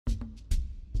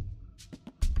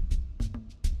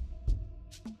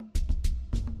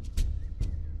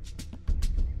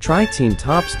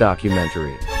Triteametops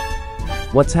documentary.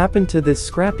 What's happened to this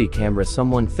scrappy camera?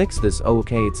 Someone fixed this.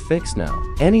 Okay, it's fixed now.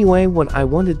 Anyway, what I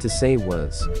wanted to say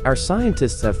was, our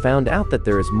scientists have found out that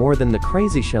there is more than the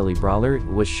crazy Shelly brawler. It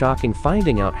was shocking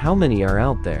finding out how many are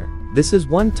out there. This is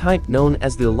one type known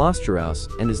as the Illustrious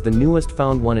and is the newest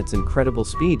found one. Its incredible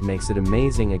speed makes it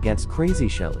amazing against crazy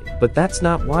Shelly. But that's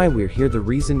not why we're here. The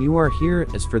reason you are here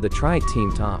is for the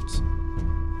Triteametops.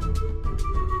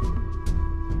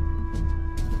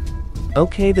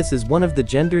 Okay, this is one of the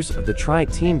genders of the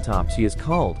Triteametops. He is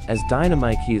called as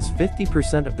Dynamike. He is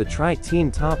 50% of the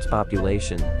Triteametops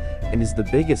population and is the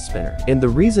biggest spinner. And the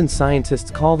reason scientists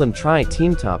call them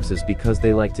Triteametops is because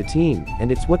they like to team,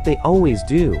 and it's what they always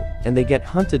do, and they get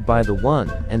hunted by the one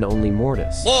and only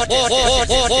Mortis.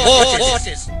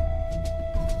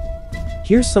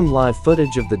 Here's some live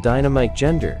footage of the Dynamike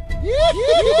gender.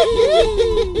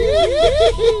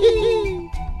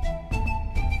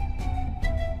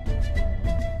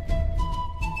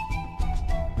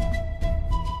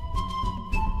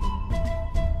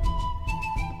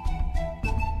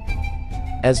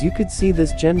 As you could see,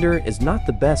 this gender is not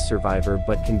the best survivor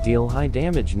but can deal high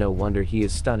damage. No wonder he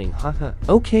is stunning, haha.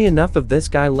 Okay, enough of this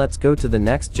guy, let's go to the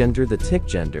next gender, the tick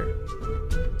gender.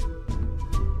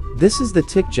 This is the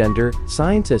tick gender.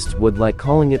 Scientists would like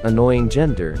calling it annoying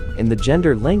gender. In the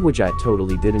gender language I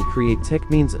totally didn't create. Tick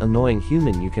means annoying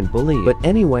human, you can believe. But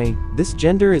anyway, this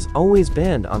gender is always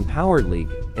banned on Power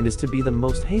League and is to be the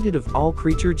most hated of all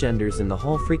creature genders in the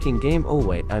whole freaking game. Oh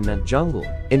wait, I meant jungle.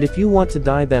 And if you want to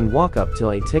die, then walk up till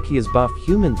a tick. He is buff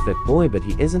human fit boy, but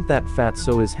he isn't that fat,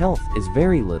 so his health is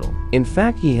very little. In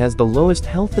fact, he has the lowest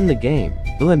health in the game.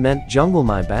 Oh, I meant jungle,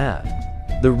 my bad.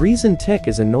 The reason tick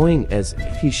is annoying is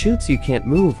if he shoots you can't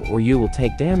move or you will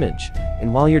take damage,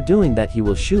 and while you're doing that he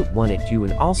will shoot one at you,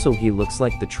 and also he looks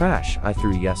like the trash I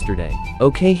threw yesterday.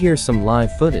 Okay, here's some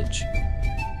live footage.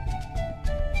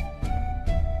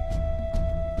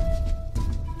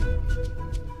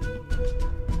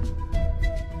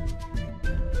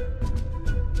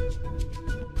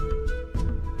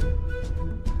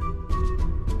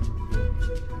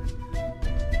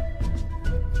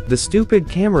 The stupid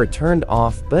camera turned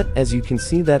off, but as you can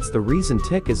see, that's the reason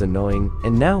tick is annoying.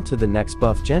 And now to the next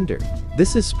buff gender.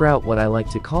 This is Sprout, what I like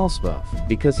to call Spuff,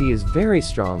 because he is very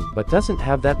strong but doesn't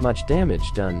have that much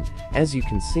damage done. As you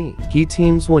can see, he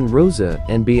teams when Rosa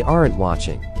and B aren't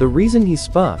watching. The reason he's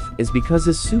Spuff is because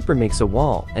his super makes a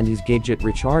wall and his gadget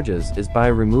recharges is by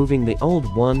removing the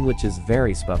old one, which is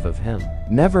very Spuff of him.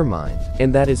 Never mind.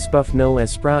 And that is Spuff known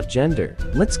as Sprout gender.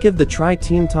 Let's give the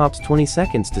Triteametops 20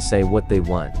 seconds to say what they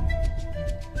want.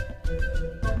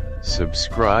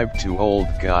 Subscribe to Old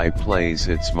Guy Plays.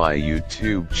 It's my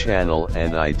YouTube channel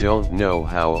and I don't know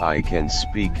how I can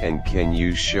speak, and can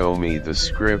you show me the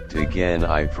script again?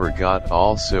 I forgot.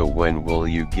 Also, when will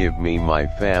you give me my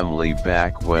family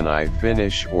back? When I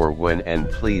finish or when? And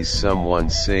please someone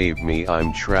save me,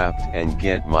 I'm trapped, and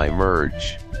get my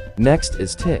merge. Next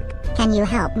is Tick. Can you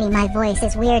help me? My voice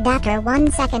is weird. After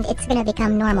 1 second it's gonna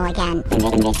become normal again.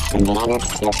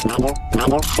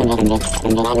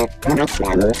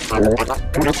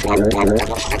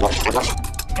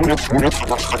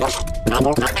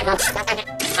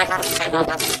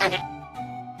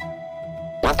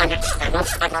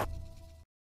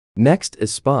 Next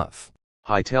is Spuff.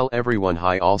 Hi, tell everyone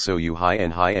hi, also you hi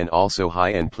and also hi,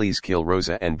 and please kill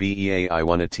Rosa and BEA. I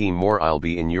wanna team more, I'll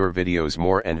be in your videos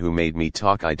more. And who made me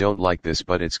talk? I don't like this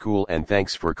but it's cool, and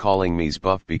thanks for calling me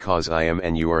Spuff because I am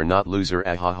and you are not loser.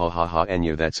 Ah ha ha ha ha, and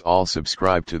you, that's all.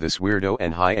 Subscribe to this weirdo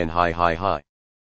and hi hi.